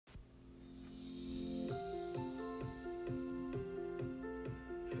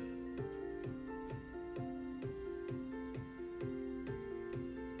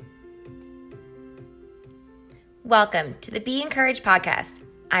Welcome to the Be Encouraged podcast.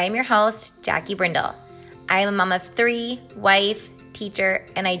 I am your host, Jackie Brindle. I am a mom of 3, wife, teacher,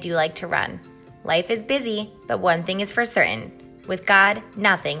 and I do like to run. Life is busy, but one thing is for certain. With God,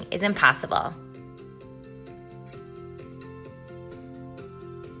 nothing is impossible.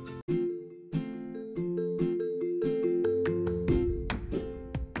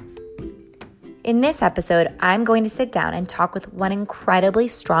 In this episode, I'm going to sit down and talk with one incredibly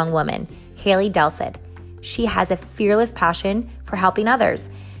strong woman, Haley Delcid. She has a fearless passion for helping others.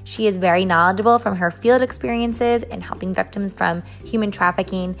 She is very knowledgeable from her field experiences in helping victims from human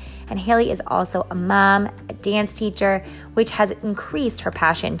trafficking. And Haley is also a mom, a dance teacher, which has increased her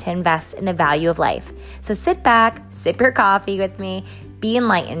passion to invest in the value of life. So sit back, sip your coffee with me, be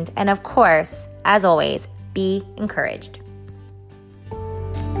enlightened, and of course, as always, be encouraged.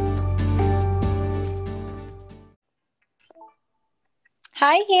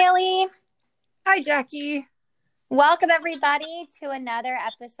 Hi, Haley. Hi, Jackie. Welcome, everybody, to another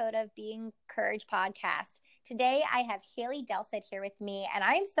episode of Be Encouraged podcast. Today, I have Haley Delcid here with me, and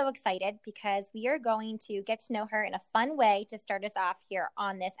I am so excited because we are going to get to know her in a fun way to start us off here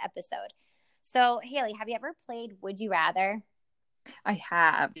on this episode. So, Haley, have you ever played Would You Rather? I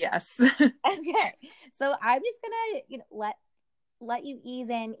have, yes. Okay, so I'm just gonna let you ease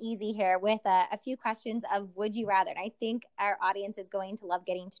in easy here with a few questions of Would You Rather. And I think our audience is going to love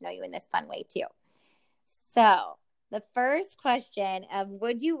getting to know you in this fun way too. So the first question of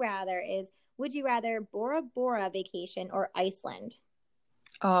Would You Rather is, would you rather Bora Bora vacation or Iceland?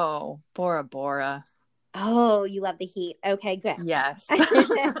 Oh, Bora Bora. Oh, you love the heat. Okay, good. Yes.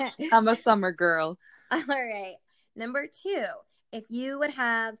 I'm a summer girl. All right. Number 2, if you would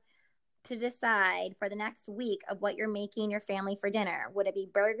have to decide for the next week of what you're making your family for dinner, would it be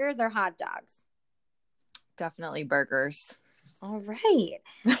burgers or hot dogs? Definitely burgers. All right.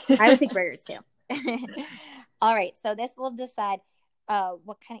 I would pick burgers too. All right. So this will decide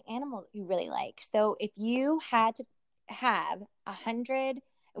what kind of animal you really like. So if you had to have 100,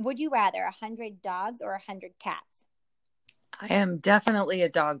 would you rather 100 dogs or 100 cats? I am definitely a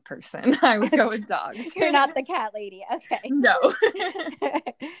dog person. I would go with dogs. You're not the cat lady. Okay. No.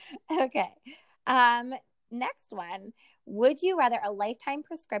 Okay. Next one. Would you rather a lifetime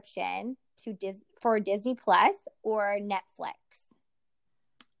prescription for Disney Plus or Netflix?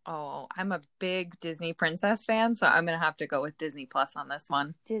 Oh, I'm a big Disney princess fan, so I'm going to have to go with Disney Plus on this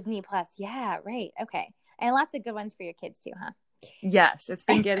one. Disney Plus. Yeah, right. Okay. And lots of good ones for your kids too, huh? Yes, it's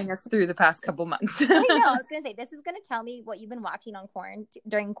been getting us through the past couple months. I know. I was going to say, this is going to tell me what you've been watching on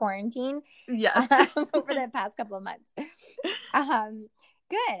during quarantine. Yes. Over the past couple of months.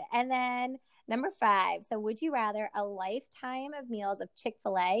 Good. And then number 5. So would you rather a lifetime of meals of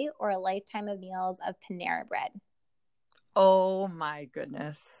Chick-fil-A or a lifetime of meals of Panera Bread? Oh my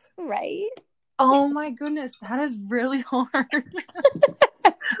goodness. Right? Oh my goodness. That is really hard.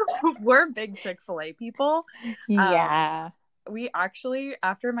 We're big Chick-fil-A people. Yeah. We actually,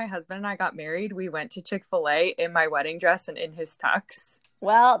 after my husband and I got married, we went to Chick-fil-A in my wedding dress and in his tux.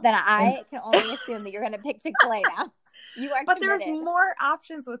 Well, then I can only assume that you're going to pick Chick-fil-A now. You are But committed. there's more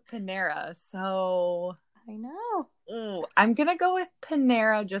options with Panera, so I know. Ooh, I'm going to go with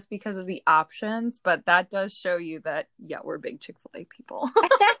Panera just because of the options, but that does show you that, yeah, we're big Chick-fil-A people.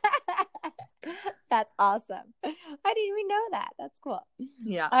 That's awesome. I didn't even know that. That's cool.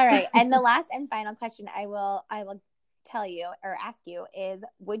 Yeah. All right. And the last and final question I will tell you or ask you is,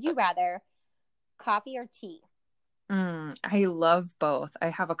 would you rather coffee or tea? I love both. I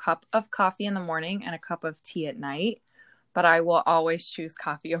have a cup of coffee in the morning and a cup of tea at night, but I will always choose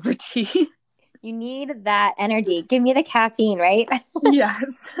coffee over tea. You need that energy. Give me the caffeine, right?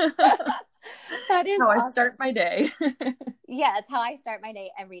 Yes. That is how awesome. I start my day. Yeah, that's how I start my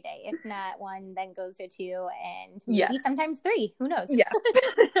day every day. If not 1, then goes to 2, and maybe Yes. sometimes 3. Who knows? Yeah.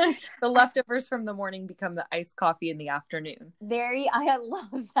 The leftovers from the morning become the iced coffee in the afternoon. I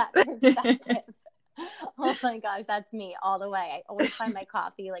love that perspective. Oh my gosh, that's me all the way. I always find my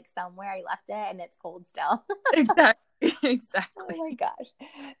coffee like somewhere I left it and it's cold still. Exactly. Oh my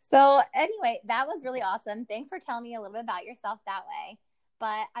gosh. So anyway, that was really awesome. Thanks for telling me a little bit about yourself that way.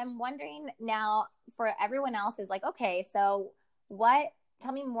 But I'm wondering now for everyone else is like, okay, so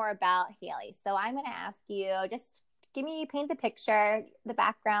tell me more about Haley. So I'm going to ask you, just paint the picture, the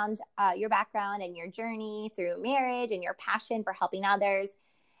background, your background and your journey through marriage and your passion for helping others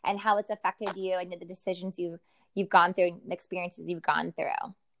and how it's affected you and the decisions you've gone through and the experiences you've gone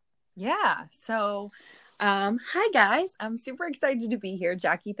through. Yeah. So, hi guys. I'm super excited to be here.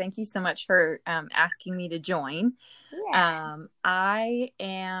 Jackie, thank you so much for asking me to join. Yeah. I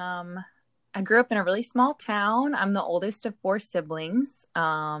grew up in a really small town. I'm the oldest of 4 siblings.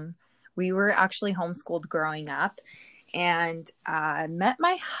 We were actually homeschooled growing up, and met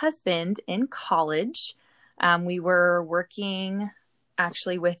my husband in college. We were working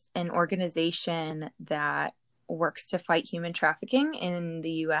actually with an organization that works to fight human trafficking in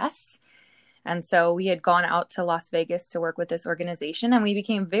the US. And so we had gone out to Las Vegas to work with this organization, and we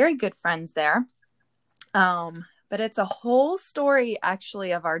became very good friends there. But it's a whole story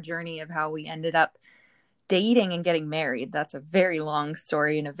actually of our journey of how we ended up dating and getting married. That's a very long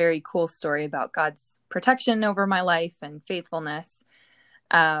story and a very cool story about God's protection over my life and faithfulness.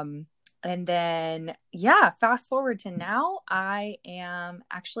 And then, fast forward to now, I am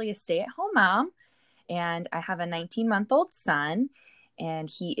actually a stay-at-home mom, and I have a 19-month-old son, and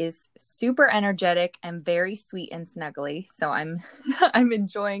he is super energetic and very sweet and snuggly. So I'm I'm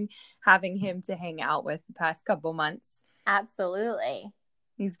enjoying having him to hang out with the past couple months. Absolutely.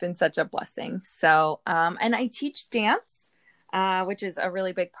 He's been such a blessing. So, and I teach dance, which is a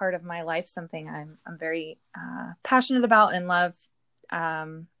really big part of my life, something I'm very passionate about and love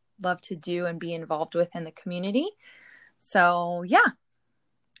to do and be involved with in the community. So, yeah.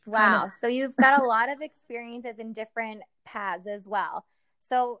 Wow. So you've got a lot of experiences in different paths as well.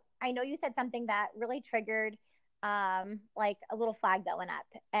 So I know you said something that really triggered like a little flag that went up,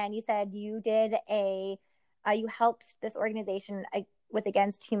 and you said you did you helped this organization with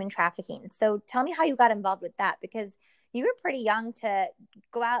against human trafficking. So tell me how you got involved with that, because you were pretty young to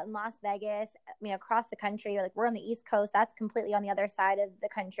go out in Las Vegas, across the country. Like, we're on the East Coast, that's completely on the other side of the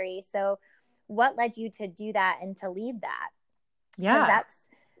country. So what led you to do that and to lead that? Yeah.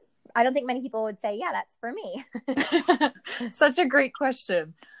 I don't think many people would say, yeah, that's for me. Such a great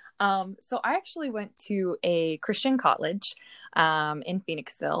question. So I actually went to a Christian college in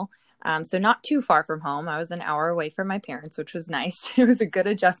Phoenixville. So not too far from home. I was an hour away from my parents, which was nice. It was a good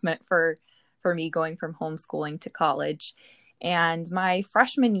adjustment for me going from homeschooling to college. And my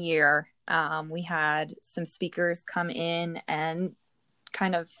freshman year, we had some speakers come in and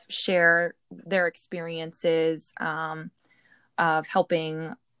kind of share their experiences of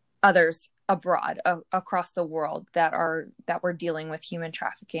helping others abroad across the world that were dealing with human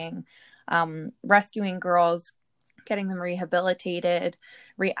trafficking, rescuing girls, getting them rehabilitated,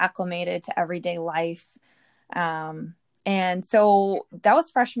 reacclimated to everyday life. And so that was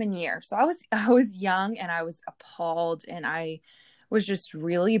freshman year. So I was young, and I was appalled, and I was just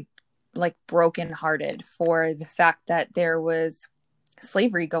really like brokenhearted for the fact that there was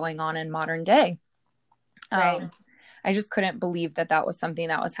slavery going on in modern day. Right. I just couldn't believe that was something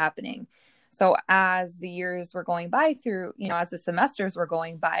that was happening. So as the years were going by as the semesters were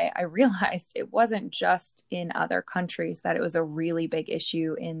going by, I realized it wasn't just in other countries, that it was a really big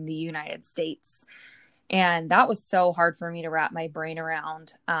issue in the United States. And that was so hard for me to wrap my brain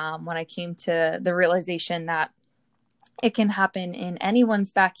around when I came to the realization that it can happen in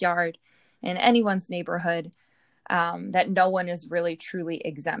anyone's backyard, in anyone's neighborhood, that no one is really truly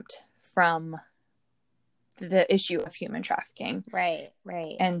exempt from the issue of human trafficking. Right.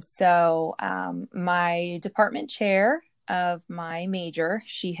 And so my department chair of my major,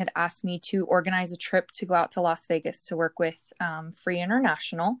 she had asked me to organize a trip to go out to Las Vegas to work with Free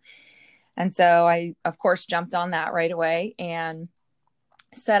International. And so I, of course, jumped on that right away and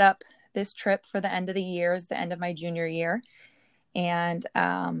set up this trip for the end of the year, as the end of my junior year. And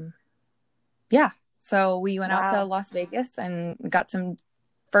so we went out to Las Vegas and got some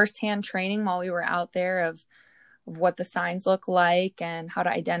firsthand training while we were out there of what the signs look like and how to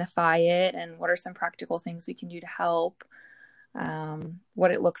identify it, and what are some practical things we can do to help,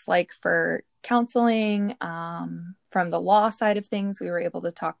 what it looks like for counseling. From the law side of things, we were able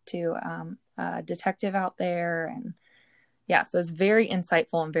to talk to a detective out there, and so it's very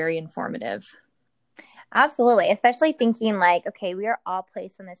insightful and very informative. Absolutely. Especially thinking like, okay, we are all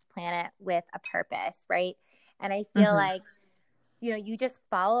placed on this planet with a purpose, right? And I feel like, you just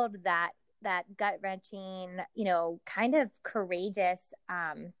followed that gut-wrenching, kind of courageous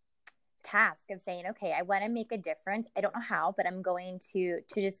task of saying, okay, I want to make a difference. I don't know how, but I'm going to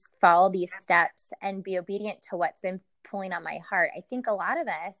just follow these steps and be obedient to what's been pulling on my heart. I think a lot of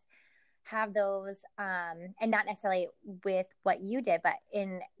us have those, and not necessarily with what you did, but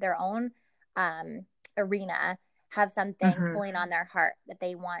in their own arena, have something pulling on their heart that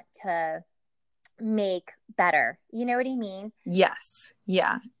they want to make better. You know what I mean? Yes.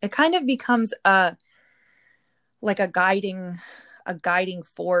 Yeah. It kind of becomes a guiding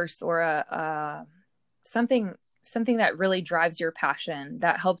force, or a something that really drives your passion,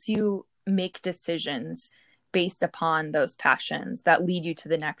 that helps you make decisions based upon those passions that lead you to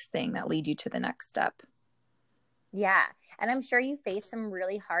the next thing, that lead you to the next step. Yeah. And I'm sure you face some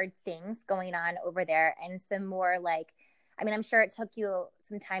really hard things going on over there, and some more I mean, I'm sure it took you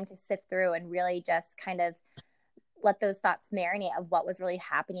some time to sift through and really just kind of let those thoughts marinate of what was really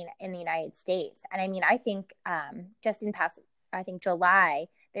happening in the United States. And I mean, I think just in past, I think July,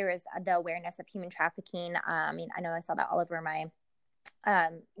 there was the awareness of human trafficking. I mean, I know I saw that all over my,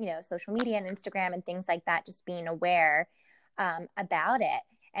 social media and Instagram and things like that, just being aware about it.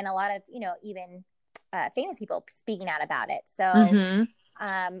 And a lot of, even famous people speaking out about it. So,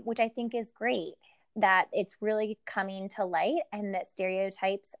 which I think is great, that it's really coming to light and that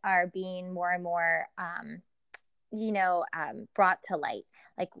stereotypes are being more and more, brought to light.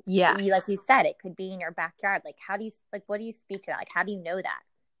 Like, like you said, it could be in your backyard. Like, what do you speak to that? Like, how do you know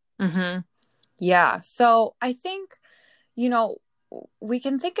that? Yeah. So I think, we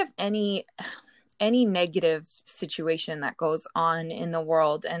can think of any negative situation that goes on in the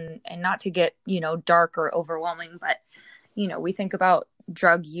world, and not to get, dark or overwhelming, but, we think about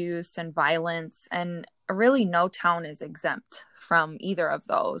drug use and violence, and really no town is exempt from either of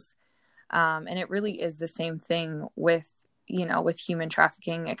those. And it really is the same thing with human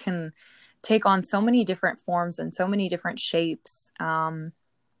trafficking. It can take on so many different forms and so many different shapes.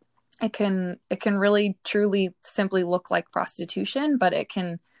 It can really truly simply look like prostitution, but it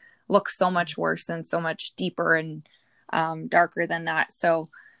can look so much worse and so much deeper and darker than that. So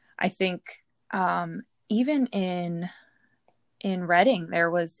I think even in Reading,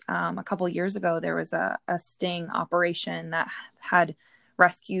 there was a couple years ago, there was a sting operation that had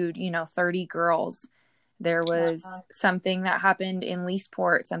rescued 30 girls. There was something that happened in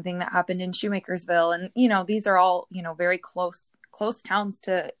Leesport, something that happened in Shoemakersville, and these are all very close towns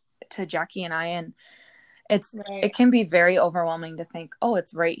to Jackie and I, and it can be very overwhelming to think, oh,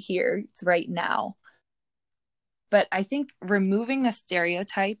 it's right here, it's right now. But I think removing the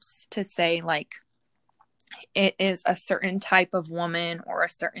stereotypes to say, like, it is a certain type of woman or a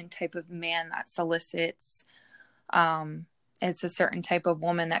certain type of man that solicits, it's a certain type of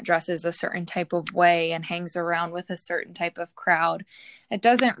woman that dresses a certain type of way and hangs around with a certain type of crowd. It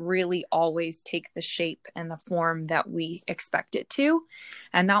doesn't really always take the shape and the form that we expect it to.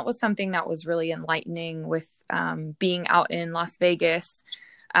 And that was something that was really enlightening with being out in Las Vegas.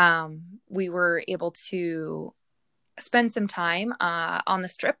 We were able to spend some time on the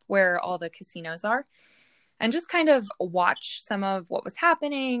Strip where all the casinos are, and just kind of watch some of what was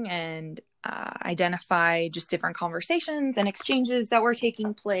happening and identify just different conversations and exchanges that were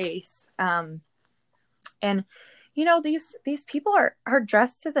taking place. And, these people are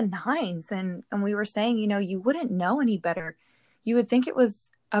dressed to the nines. And we were saying, you wouldn't know any better. You would think it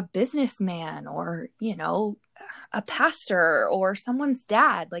was a businessman or, a pastor or someone's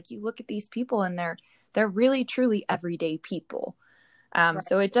dad. Like, you look at these people and they're really, truly everyday people.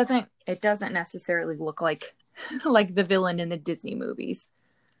 So it doesn't necessarily look like like the villain in the Disney movies.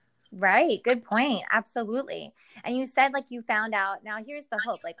 Right. Good point. Absolutely. And you said, like, you found out. Now, here's the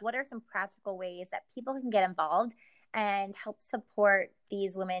hope. Like, what are some practical ways that people can get involved and help support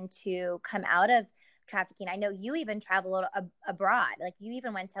these women to come out of trafficking? I know you even traveled abroad. Like, you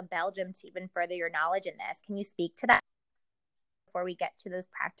even went to Belgium to even further your knowledge in this. Can you speak to that before we get to those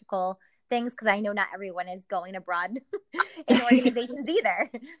practical things? Because I know not everyone is going abroad in organizations either.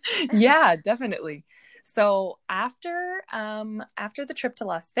 Yeah, definitely. So after the trip to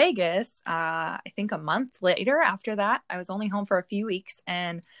Las Vegas, I think a month later after that, I was only home for a few weeks,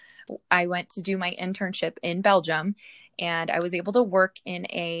 and I went to do my internship in Belgium, and I was able to work in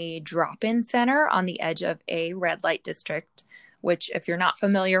a drop-in center on the edge of a red light district, which, if you're not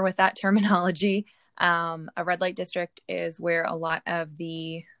familiar with that terminology, a red light district is where a lot of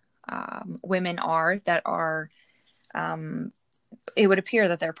the women are that are it would appear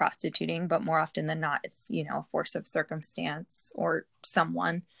that they're prostituting, but more often than not, it's, a force of circumstance or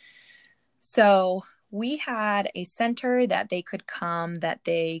someone. So we had a center that they could come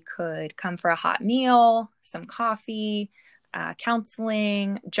for a hot meal, some coffee,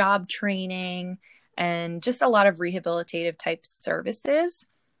 counseling, job training, and just a lot of rehabilitative type services.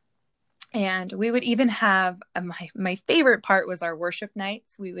 And we would even have, my favorite part was our worship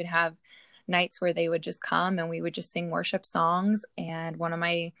nights. We would have nights where they would just come and we would just sing worship songs. And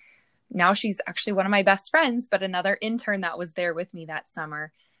now she's actually one of my best friends, but another intern that was there with me that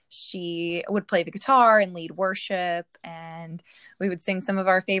summer, she would play the guitar and lead worship, and we would sing some of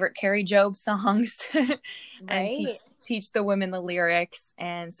our favorite Carrie Job songs and teach the women the lyrics.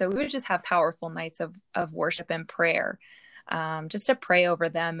 And so we would just have powerful nights of worship and prayer, just to pray over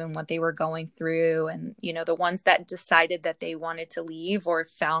them and what they were going through. And, the ones that decided that they wanted to leave or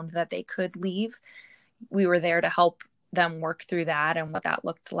found that they could leave, we were there to help them work through that and what that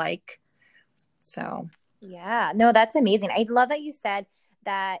looked like. So. Yeah, no, that's amazing. I love that you said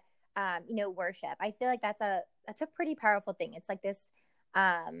that worship. I feel like that's a pretty powerful thing. It's like this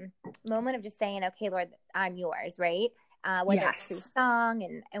moment of just saying, okay, Lord, I'm yours, right? Whether it's through Yes.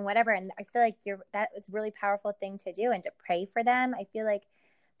 song and whatever. And I feel like that is a really powerful thing to do, and to pray for them. I feel like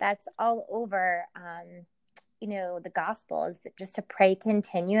that's all over, the gospel, is that just to pray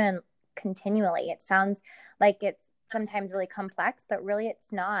continually. It sounds like it's sometimes really complex, but really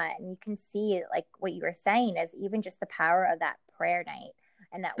it's not. And you can see, like what you were saying, is even just the power of that prayer night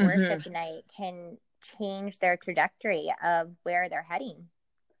and that worship night can change their trajectory of where they're heading.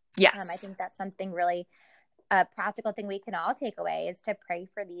 I Yes. think that's something really a practical thing we can all take away, is to pray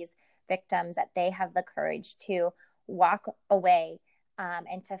for these victims, that they have the courage to walk away,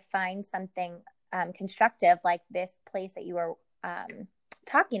 and to find something constructive, like this place that you were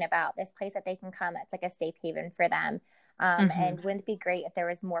talking about, this place that they can come that's like a safe haven for them. And wouldn't it be great if there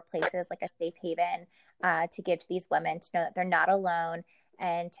was more places like a safe haven to give to these women, to know that they're not alone,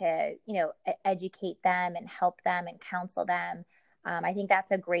 and to, educate them and help them and counsel them. I think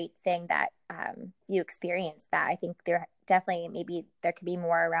that's a great thing that you experienced that. I think there definitely, maybe there could be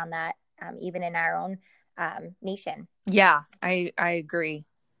more around that, even in our own nation. Yeah, I agree.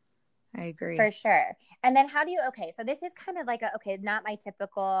 I agree. For sure. And then okay, so this is kind of like not my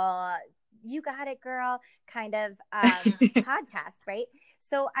typical, you got it, girl, kind of podcast, right?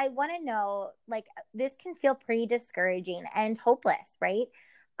 So I want to know, like, this can feel pretty discouraging and hopeless, right?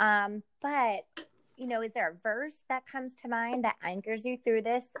 But is there a verse that comes to mind that anchors you through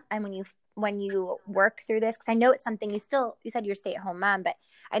this? And when you work through this, because I know it's something you said you're a stay-at-home mom, but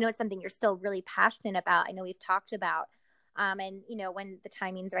I know it's something you're still really passionate about. I know we've talked about, and when the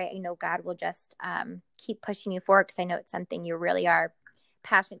timing's right, I know God will just keep pushing you forward, because I know it's something you really are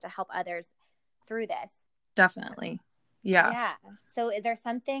passionate to help others through this. Definitely. Yeah. Yeah. So is there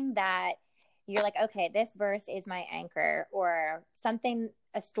something that you're like, okay, this verse is my anchor, or something,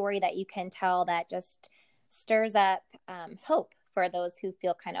 a story that you can tell that just stirs up hope for those who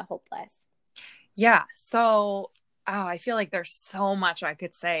feel kind of hopeless? Yeah. So, I feel like there's so much I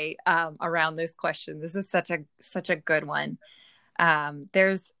could say around this question. This is such a good one.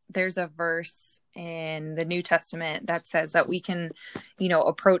 There's a verse in the New Testament that says that we can,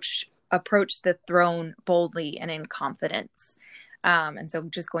 approach the throne boldly and in confidence. And so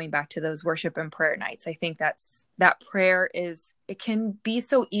just going back to those worship and prayer nights, I think that prayer it can be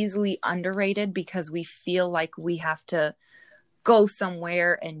so easily underrated, because we feel like we have to go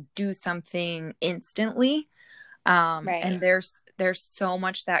somewhere and do something instantly. Right. And there's so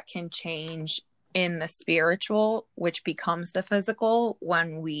much that can change in the spiritual, which becomes the physical,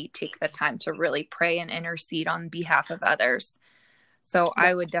 when we take the time to really pray and intercede on behalf of others. So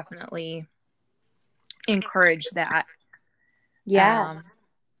I would definitely encourage that. Yeah.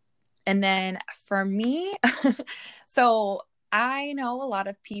 And then for me, so I know a lot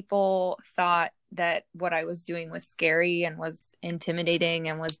of people thought that what I was doing was scary and was intimidating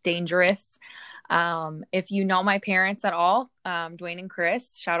and was dangerous. If you know my parents at all, Dwayne and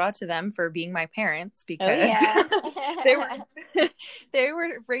Chris, shout out to them for being my parents, because they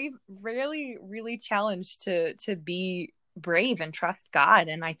were brave, really, really challenged to be brave and trust God.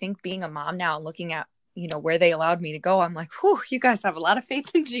 And I think being a mom now, looking at where they allowed me to go, I'm like, whew, you guys have a lot of faith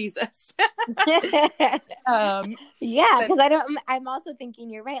in Jesus. Yeah, because I'm also thinking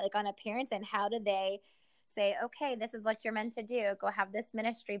you're right, like on a parent's end, how do they say, okay, this is what you're meant to do, go have this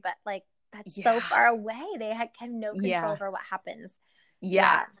ministry, but like that's so far away, they have no control over what happens.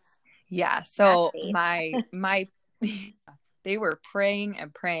 Yeah. So Nasty. my they were praying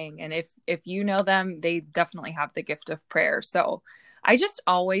and praying, and if you know them, they definitely have the gift of prayer. So I just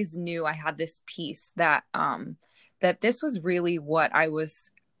always knew I had this peace that that this was really what I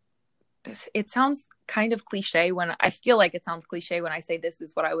was. It sounds kind of cliche I feel like it sounds cliche when I say this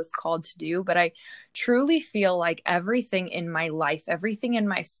is what I was called to do, but I truly feel like everything in my life, everything in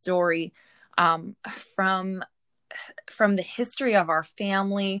my story, from the history of our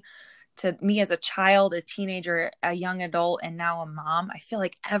family to me as a child, a teenager, a young adult, and now a mom, I feel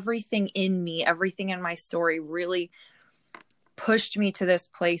like everything in me, everything in my story really pushed me to this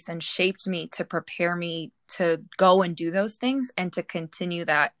place and shaped me to prepare me to go and do those things and to continue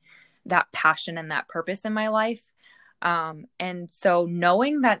that passion and that purpose in my life. And so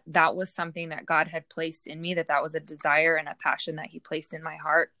knowing that that was something that God had placed in me, that was a desire and a passion that he placed in my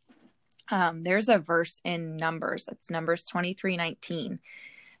heart. There's a verse in Numbers. It's Numbers 23:19.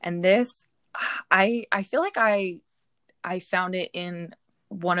 And this, I feel like I found it in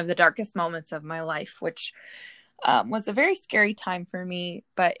one of the darkest moments of my life, which was a very scary time for me,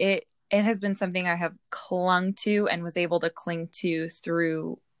 but it has been something I have clung to and was able to cling to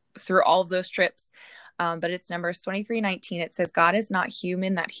through all of those trips. but it's Numbers 23:19. It says, God is not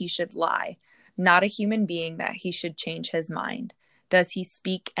human that he should lie, not a human being that he should change his mind. Does he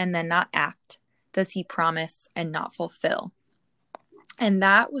speak and then not act? Does he promise and not fulfill? And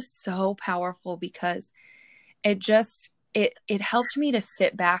that was so powerful because it helped me to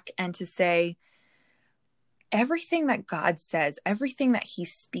sit back and to say, everything that God says, everything that he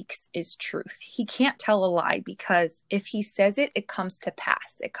speaks is truth. He can't tell a lie, because if he says it, it comes to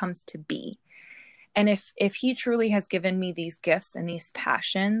pass. It comes to be. And if he truly has given me these gifts and these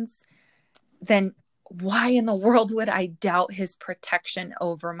passions, then why in the world would I doubt his protection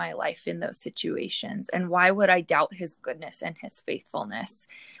over my life in those situations? And why would I doubt his goodness and his faithfulness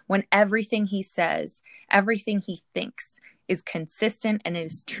when everything he says, everything he thinks is consistent and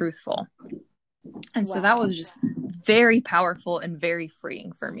is truthful? And so that was just very powerful and very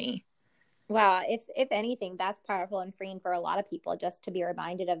freeing for me. Wow. If anything, that's powerful and freeing for a lot of people, just to be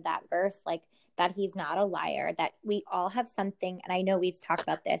reminded of that verse, like that he's not a liar, that we all have something. And I know we've talked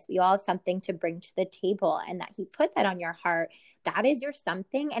about this. We all have something to bring to the table, and that he put that on your heart. That is your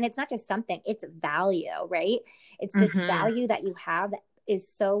something. And it's not just something, it's value, right? It's this value that you have that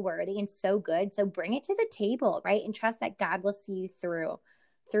is so worthy and so good. So bring it to the table, right? And trust that God will see you through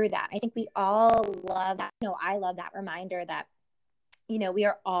that. I think we all love that. I love that reminder that,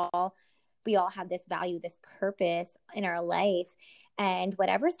 we all have this value, this purpose in our life. And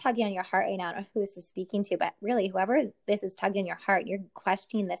whatever's tugging on your heart right now, I don't know who this is speaking to, but really this is tugging on your heart, you're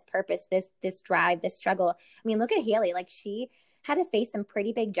questioning this purpose, this drive, this struggle. I mean, look at Haley. Like, she had to face some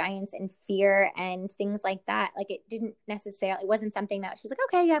pretty big giants and fear and things like that. Like, it wasn't something that she was like,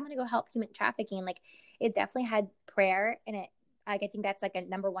 okay, yeah, I'm going to go help human trafficking. Like, it definitely had prayer in it. Like, I think that's like a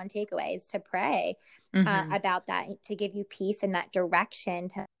number one takeaway, is to pray about that, to give you peace in that direction,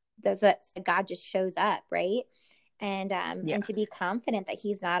 so God just shows up, right? And and to be confident that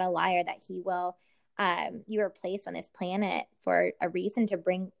he's not a liar, that he will, you were placed on this planet for a reason, to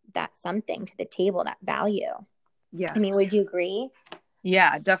bring that something to the table, that value. Yes. I mean, would you agree?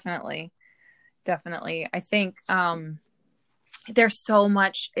 Yeah, definitely. I think there's so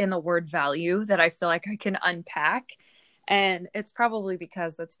much in the word value that I feel like I can unpack. And it's probably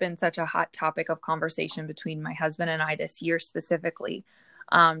because that's been such a hot topic of conversation between my husband and I this year specifically.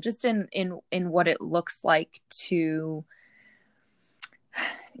 Just in what it looks like to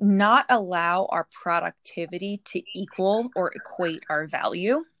not allow our productivity to equal or equate our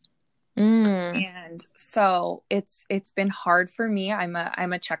value. And so it's been hard for me. I'm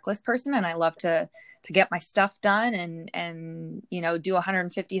a checklist person, and I love to get my stuff done and do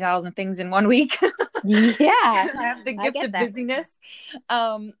 150,000 things in 1 week. Yeah. I have the gift of busyness.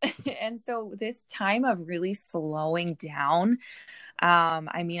 And so this time of really slowing down,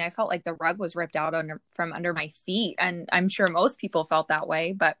 I mean, I felt like the rug was ripped out from under my feet, and I'm sure most people felt that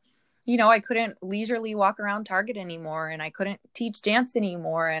way, but I couldn't leisurely walk around Target anymore, and I couldn't teach dance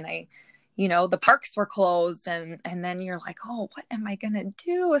anymore. And the parks were closed, and then you're like, oh, what am I going to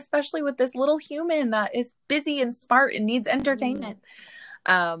do? Especially with this little human that is busy and smart and needs entertainment.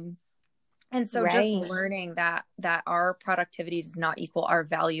 And so just learning that our productivity does not equal our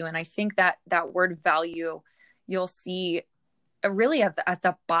value. And I think that word value, you'll see really at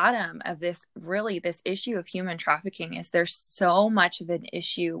the bottom of this issue of human trafficking, is there's so much of an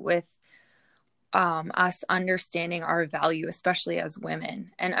issue with us understanding our value, especially as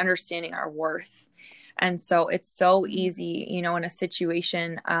women, and understanding our worth. And so it's so easy, in a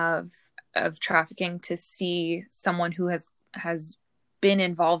situation of trafficking, to see someone who has been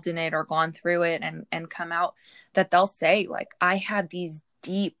involved in it or gone through it and come out, that they'll say, like, I had these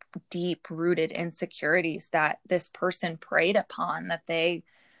deep rooted insecurities that this person preyed upon, that they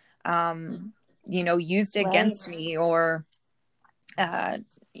used against me, or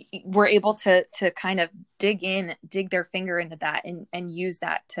were able to kind of dig their finger into that and use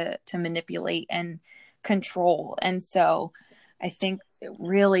that to manipulate and control. And so I think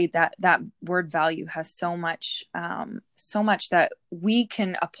really that word value has so much that we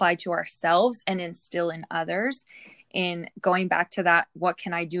can apply to ourselves and instill in others. In going back to that, what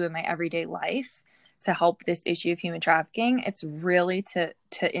can I do in my everyday life to help this issue of human trafficking? It's really to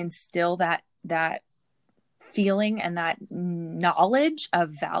instill that feeling and that knowledge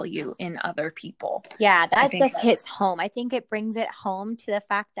of value in other people. Yeah, that just hits home. I think it brings it home to the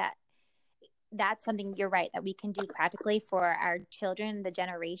fact that that's something, you're right, that we can do practically for our children, the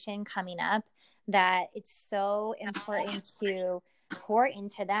generation coming up, that it's so important to pour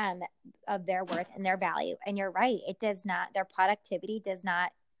into them of their worth and their value. And you're right, their productivity does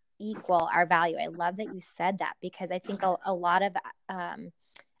not equal our value. I love that you said that, because I think a lot of,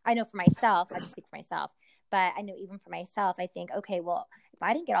 I know for myself, I just speak for myself, but I know even for myself, I think, okay, well,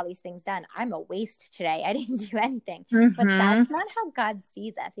 I didn't get all these things done. I'm a waste today. I didn't do anything. But Mm-hmm. that's not how God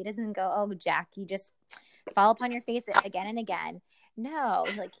sees us. He doesn't go, oh, Jack, you just fall upon your face again and again. No,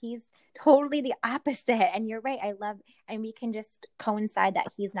 like he's totally the opposite. And you're right. And we can just coincide that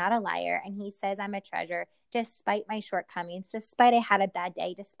he's not a liar. And he says, I'm a treasure, despite my shortcomings, despite I had a bad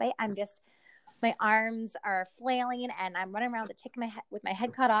day, despite my arms are flailing and I'm running around the chicken with my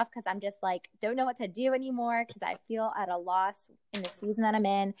head cut off because I'm just like, don't know what to do anymore because I feel at a loss in the season that I'm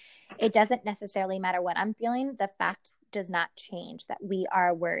in. It doesn't necessarily matter what I'm feeling. The fact does not change that we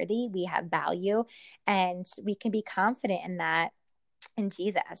are worthy, we have value, and we can be confident in that in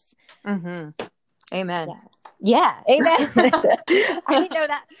Jesus. Mm-hmm. Amen. Yeah. Amen. I didn't know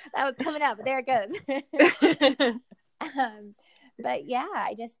that was coming up, but there it goes. But yeah,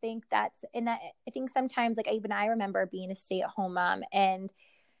 I just think I think sometimes like even I remember being a stay-at-home mom and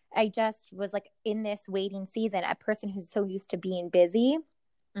I just was like in this waiting season, a person who's so used to being busy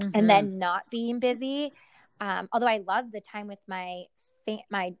and then not being busy. Although I love the time with my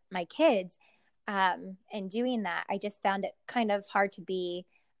kids and doing that, I just found it kind of hard to be,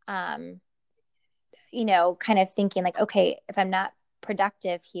 kind of thinking like, okay, if I'm not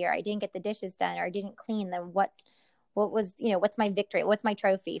productive here, I didn't get the dishes done or I didn't clean, then what was, what's my victory? What's my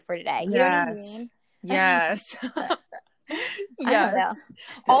trophy for today? You know what I mean? Yes. Yes.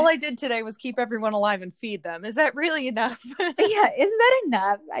 All I did today was keep everyone alive and feed them. Is that really enough? Yeah. Isn't that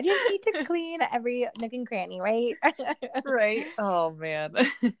enough? I just need to clean every nook and cranny, right? Right. Oh man.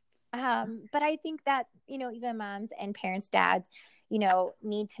 But I think that, even moms and parents, dads,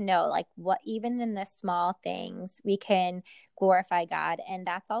 need to know like what, even in the small things, we can glorify God. And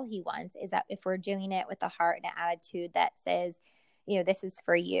that's all he wants, is that if we're doing it with a heart and an attitude that says, this is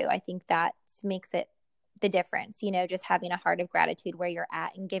for you, I think that makes it the difference. Just having a heart of gratitude where you're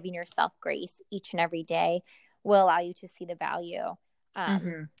at and giving yourself grace each and every day will allow you to see the value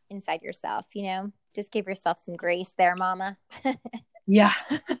inside yourself. Just give yourself some grace there, mama. Yeah.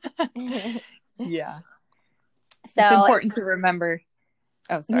 Yeah. So it's important to remember.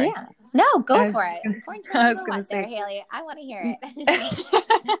 Oh, sorry. Yeah. No, go for it. I was going to say, Haley, I want to hear it.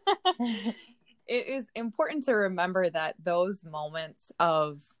 It is important to remember that those moments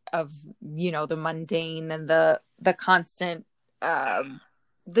of the mundane and the constant,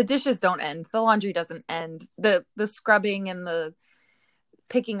 the dishes don't end, the laundry doesn't end, the scrubbing and the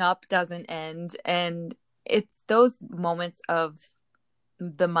picking up doesn't end, and it's those moments of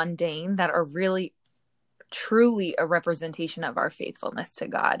the mundane that are really truly a representation of our faithfulness to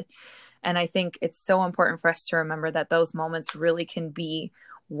God. And I think it's so important for us to remember that those moments really can be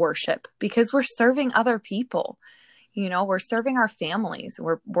worship, because we're serving other people. We're serving our families.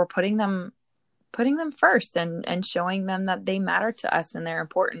 We're putting them first and showing them that they matter to us and they're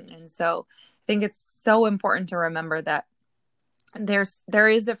important. And so I think it's so important to remember that there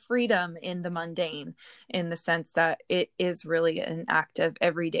is a freedom in the mundane, in the sense that it is really an act of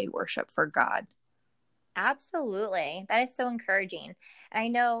everyday worship for God. Absolutely. That is so encouraging. And I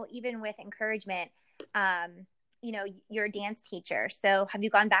know even with encouragement, you're a dance teacher. So have you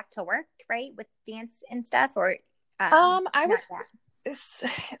gone back to work, right, with dance and stuff, or I was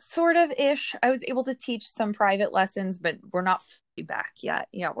sort of ish. I was able to teach some private lessons, but we're not fully back yet.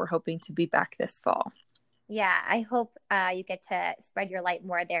 Yeah, we're hoping to be back this fall. Yeah, I hope you get to spread your light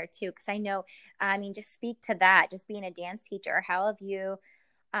more there too, because I know, just speak to that, just being a dance teacher. How have you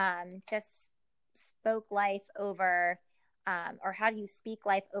just spoke life over, or how do you speak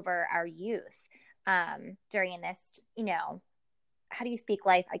life over our youth during this, how do you speak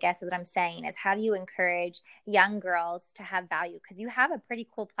life, I guess is what I'm saying, is how do you encourage young girls to have value? Because you have a pretty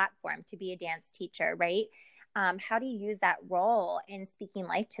cool platform to be a dance teacher, right? How do you use that role in speaking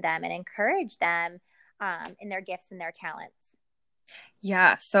life to them and encourage them in their gifts and their talents?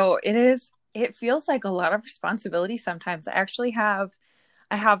 Yeah, so it feels like a lot of responsibility sometimes.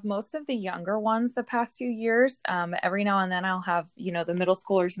 I have most of the younger ones the past few years. Every now and then I'll have, the middle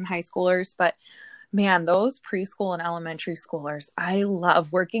schoolers and high schoolers, but man, those preschool and elementary schoolers, I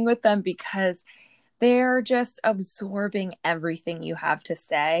love working with them because they're just absorbing everything you have to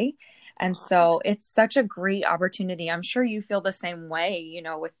say. And so it's such a great opportunity. I'm sure you feel the same way,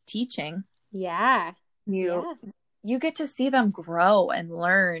 with teaching. Yeah. You get to see them grow and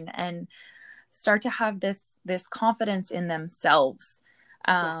learn and start to have this confidence in themselves,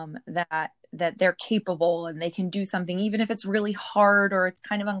 that they're capable and they can do something, even if it's really hard or it's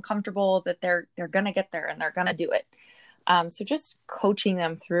kind of uncomfortable, that they're going to get there and they're going to do it. So just coaching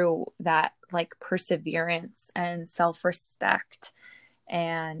them through that, like, perseverance and self-respect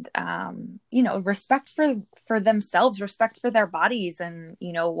and, respect for themselves, respect for their bodies and,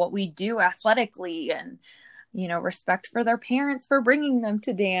 what we do athletically and, respect for their parents for bringing them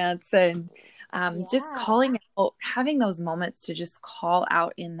to dance, and just calling out, having those moments to just call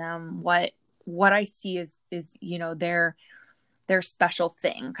out in them what I see is their special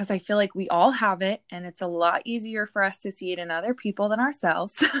thing. Because I feel like we all have it, and it's a lot easier for us to see it in other people than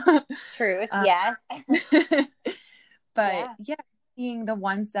ourselves. Truth. Yes. But seeing the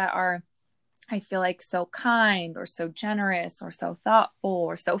ones that are, I feel like, so kind or so generous or so thoughtful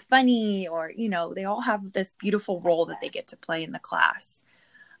or so funny, or, they all have this beautiful role that they get to play in the class.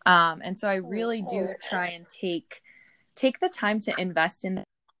 And so I really do try and take the time to invest in them.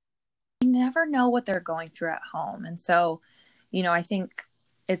 You never know what they're going through at home. And so, I think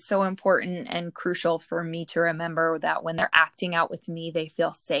it's so important and crucial for me to remember that when they're acting out with me, they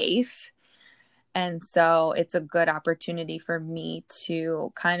feel safe. And so it's a good opportunity for me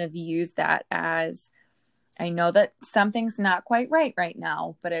to kind of use that as, I know that something's not quite right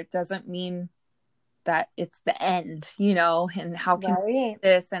now, but it doesn't mean that it's the end, and how can we do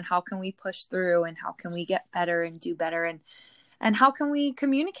this, and how can we push through, and how can we get better and do better, and how can we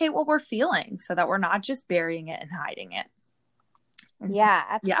communicate what we're feeling so that we're not just burying it and hiding it. Yeah,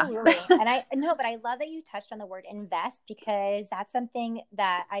 absolutely. And but I love that you touched on the word invest, because that's something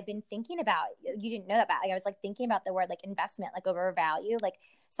that I've been thinking about. You didn't know that about. Like, I was like thinking about the word like investment, like over value, like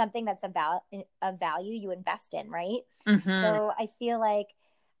something that's about a value you invest in, right? Mm-hmm. So I feel like,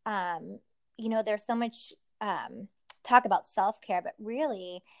 there's so much talk about self-care, but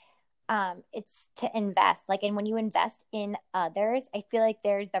really it's to invest. Like, and when you invest in others, I feel like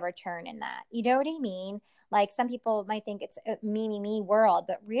there's the return in that. You know what I mean? Like, some people might think it's a me world,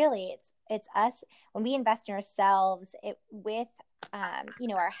 but really it's us. When we invest in ourselves with,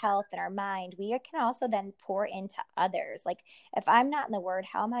 our health and our mind, we can also then pour into others. Like, if I'm not in the word,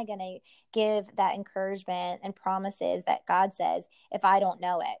 how am I going to give that encouragement and promises that God says if I don't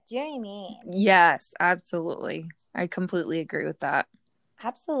know it? Do you know what I mean? Yes, absolutely. I completely agree with that.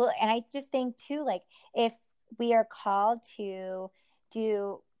 Absolutely. And I just think too, like, if we are called to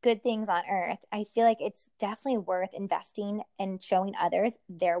do good things on earth, I feel like it's definitely worth investing and showing others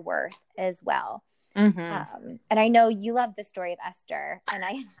their worth as well. Mm-hmm. And I know you love the story of Esther, and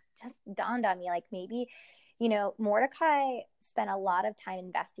I just dawned on me, like, maybe, Mordecai spent a lot of time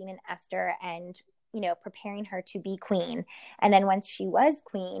investing in Esther and, preparing her to be queen. And then once she was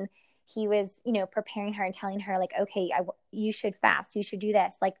queen, he was, preparing her and telling her, like, okay, you should fast, you should do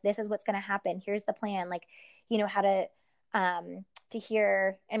this, like, this is what's going to happen, here's the plan, like, how to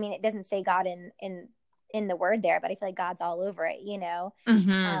hear. I mean, it doesn't say God in the word there, but I feel like God's all over it,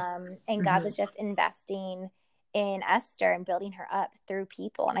 Mm-hmm. And God was just investing in Esther and building her up through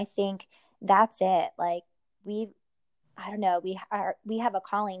people. And I think that's it. Like, we have a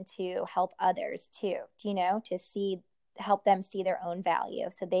calling to help others too, to help them see their own value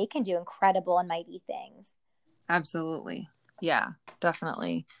so they can do incredible and mighty things. Absolutely. Yeah,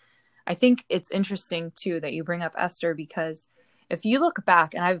 definitely. I think it's interesting too that you bring up Esther, because if you look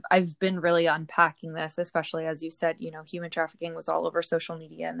back, and I've been really unpacking this, especially as you said, human trafficking was all over social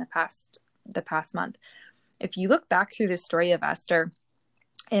media in the past month. If you look back through the story of Esther,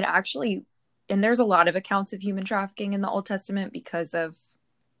 it actually, and there's a lot of accounts of human trafficking in the Old Testament because of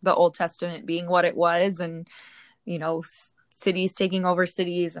the Old Testament being what it was, and cities taking over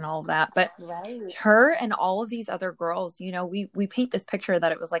cities and all of that. But her and all of these other girls, we paint this picture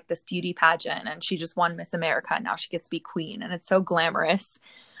that it was like this beauty pageant, and she just won Miss America and now she gets to be queen, and it's so glamorous.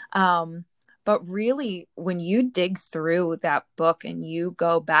 But really, when you dig through that book and you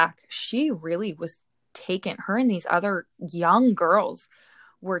go back, she really was taken. Her and these other young girls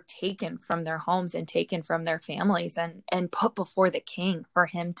were taken from their homes and taken from their families and put before the king for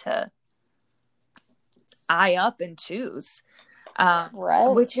him to eye up and choose,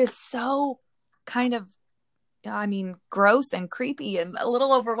 which is so kind of, gross and creepy and a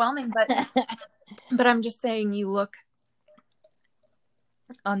little overwhelming, but I'm just saying, you look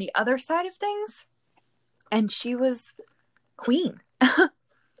on the other side of things and she was queen.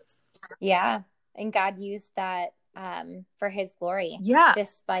 Yeah. And God used that for his glory. Yeah.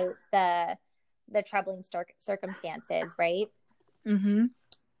 Despite the troubling circumstances, right? Mm-hmm.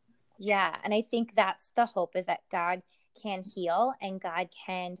 Yeah. And I think that's the hope, is that God can heal and God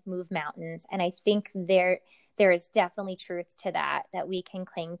can move mountains. And I think there is definitely truth to that we can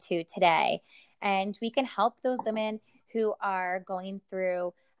cling to today. And we can help those women who are going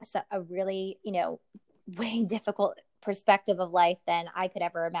through a really, way difficult perspective of life than I could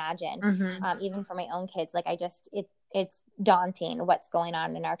ever imagine. Mm-hmm. Even for my own kids, like, it's daunting what's going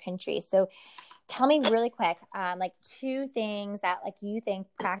on in our country. So tell me really quick, like, 2 things that, like, you think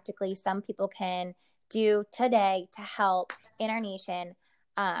practically some people can do today to help in our nation.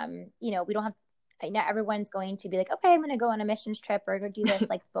 We don't have I know everyone's going to be like, okay, I'm going to go on a missions trip or go do this.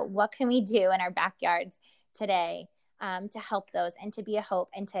 Like, but what can we do in our backyards today to help those and to be a hope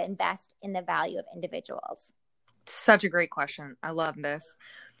and to invest in the value of individuals? Such a great question. I love this.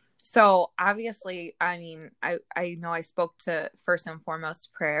 So obviously, I mean, I know I spoke to first and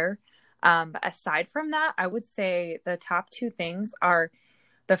foremost prayer. But aside from that, I would say the top two things are,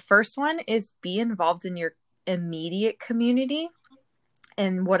 the first one is be involved in your immediate community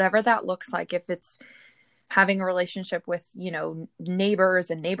and whatever that looks like. If it's having a relationship with, neighbors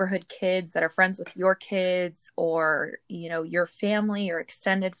and neighborhood kids that are friends with your kids, or, your family or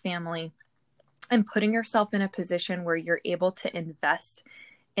extended family, and putting yourself in a position where you're able to invest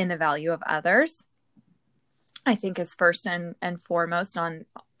in the value of others, I think is first and foremost on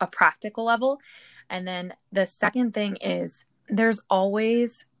a practical level. And then the second thing is there's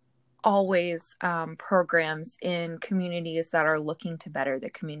always programs in communities that are looking to better the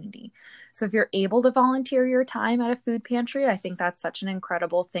community. So if you're able to volunteer your time at a food pantry, I think that's such an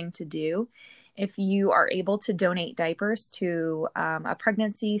incredible thing to do. If you are able to donate diapers to a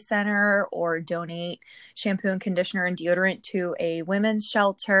pregnancy center, or donate shampoo and conditioner and deodorant to a women's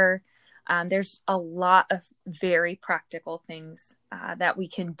shelter, there's a lot of very practical things that we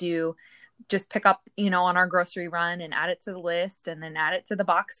can do. Just pick up, on our grocery run and add it to the list, and then add it to the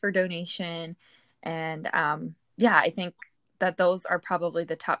box for donation. And I think that those are probably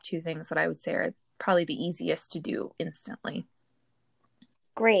the top two things that I would say are probably the easiest to do instantly.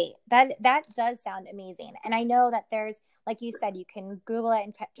 Great. That does sound amazing. And I know that there's, like you said, you can Google it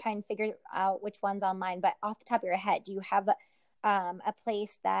and try and figure out which one's online, but off the top of your head, do you have a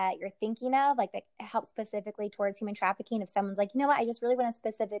place that you're thinking of, like, that helps specifically towards human trafficking? If someone's like, you know what, I just really want to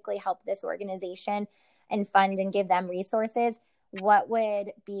specifically help this organization and fund and give them resources, what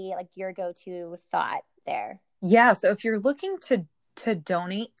would be like your go-to thought there? Yeah. So if you're looking to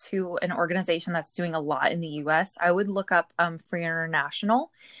donate to an organization that's doing a lot in the US, I would look up Free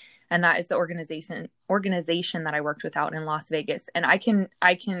International. And that is the organization that I worked with out in Las Vegas. And I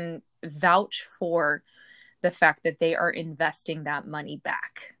can vouch for the fact that they are investing that money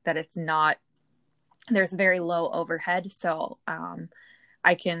back, that it's not, there's very low overhead. So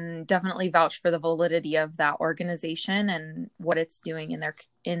I can definitely vouch for the validity of that organization and what it's doing in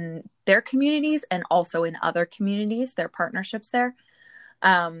their communities, and also in other communities, their partnerships there.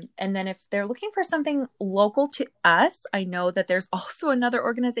 And then if they're looking for something local to us, I know that there's also another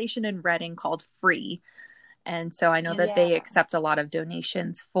organization in Redding called Free. And so I know that they accept a lot of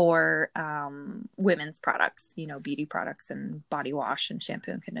donations for women's products, beauty products and body wash and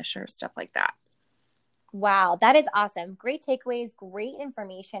shampoo and conditioner, stuff like that. Wow, that is awesome. Great takeaways, great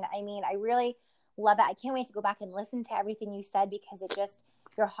information. I mean, I really love it. I can't wait to go back and listen to everything you said, because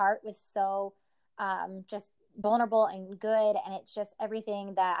your heart was so just vulnerable and good. And it's just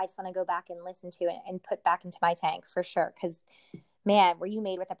everything that I just want to go back and listen to and put back into my tank for sure. Because man, were you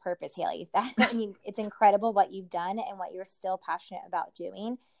made with a purpose, Haley? I mean, it's incredible what you've done and what you're still passionate about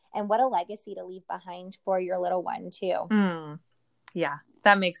doing, and what a legacy to leave behind for your little one too. Yeah,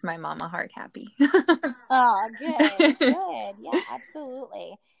 that makes my mama heart happy. Oh, good. Yeah,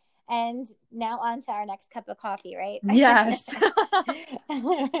 absolutely. And now on to our next cup of coffee, right? Yes.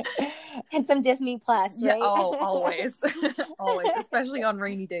 And some Disney Plus, right? Yeah, always. Always, especially on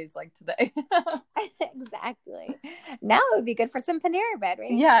rainy days like today. Exactly. Now it would be good for some Panera Bread,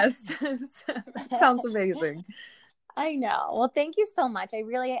 right? Yes. That sounds amazing. I know. Well, thank you so much.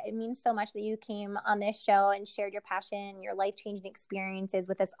 It means so much that you came on this show and shared your passion, your life-changing experiences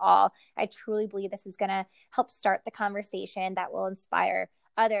with us all. I truly believe this is going to help start the conversation that will inspire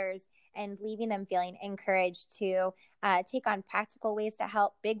others, and leaving them feeling encouraged to take on practical ways to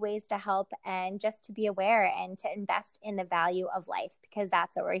help, big ways to help, and just to be aware and to invest in the value of life, because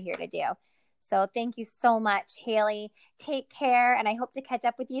that's what we're here to do. So thank you so much, Haley. Take care, and I hope to catch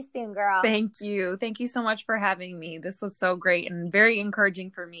up with you soon, girl. Thank you. Thank you so much for having me. This was so great and very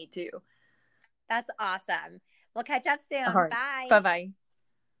encouraging for me too. That's awesome. We'll catch up soon. Right. Bye. Bye-bye.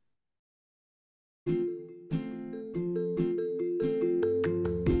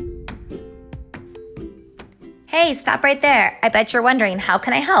 Hey, stop right there. I bet you're wondering, how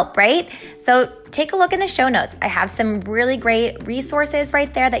can I help, right? So take a look in the show notes. I have some really great resources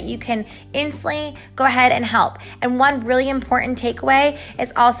right there that you can instantly go ahead and help. And one really important takeaway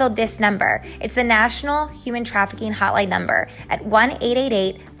is also this number. It's the National Human Trafficking Hotline number at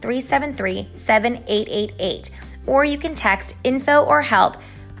 1-888-373-7888. Or you can text info or help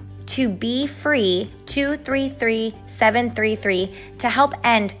to Be Free 233-733 to help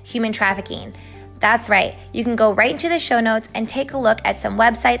end human trafficking. That's right. You can go right into the show notes and take a look at some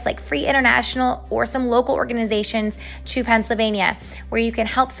websites like Free International or some local organizations to Pennsylvania where you can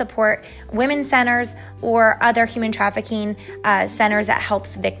help support women's centers or other human trafficking centers that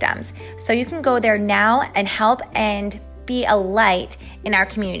helps victims. So you can go there now and help and be a light in our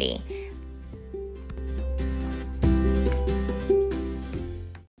community.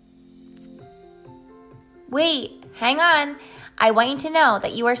 Wait, hang on. I want you to know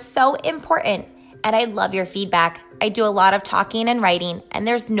that you are so important and I love your feedback. I do a lot of talking and writing, and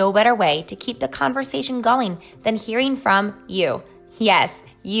there's no better way to keep the conversation going than hearing from you. Yes,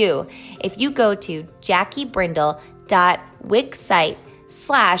 you. If you go to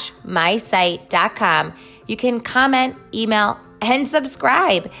jackiebrindle.wixsite/mysite.com, you can comment, email, and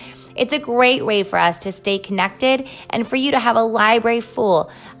subscribe. It's a great way for us to stay connected and for you to have a library full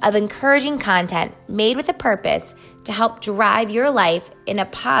of encouraging content made with a purpose to help drive your life in a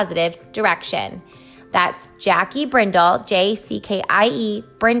positive direction. That's Jackie Brindle, JCKIE,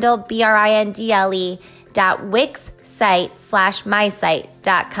 Brindle,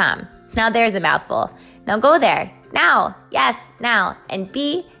 BRINDLE.wixsite/mysite.com. Now there's a mouthful. Now go there. Now. Yes, now. And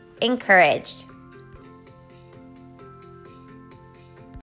be encouraged.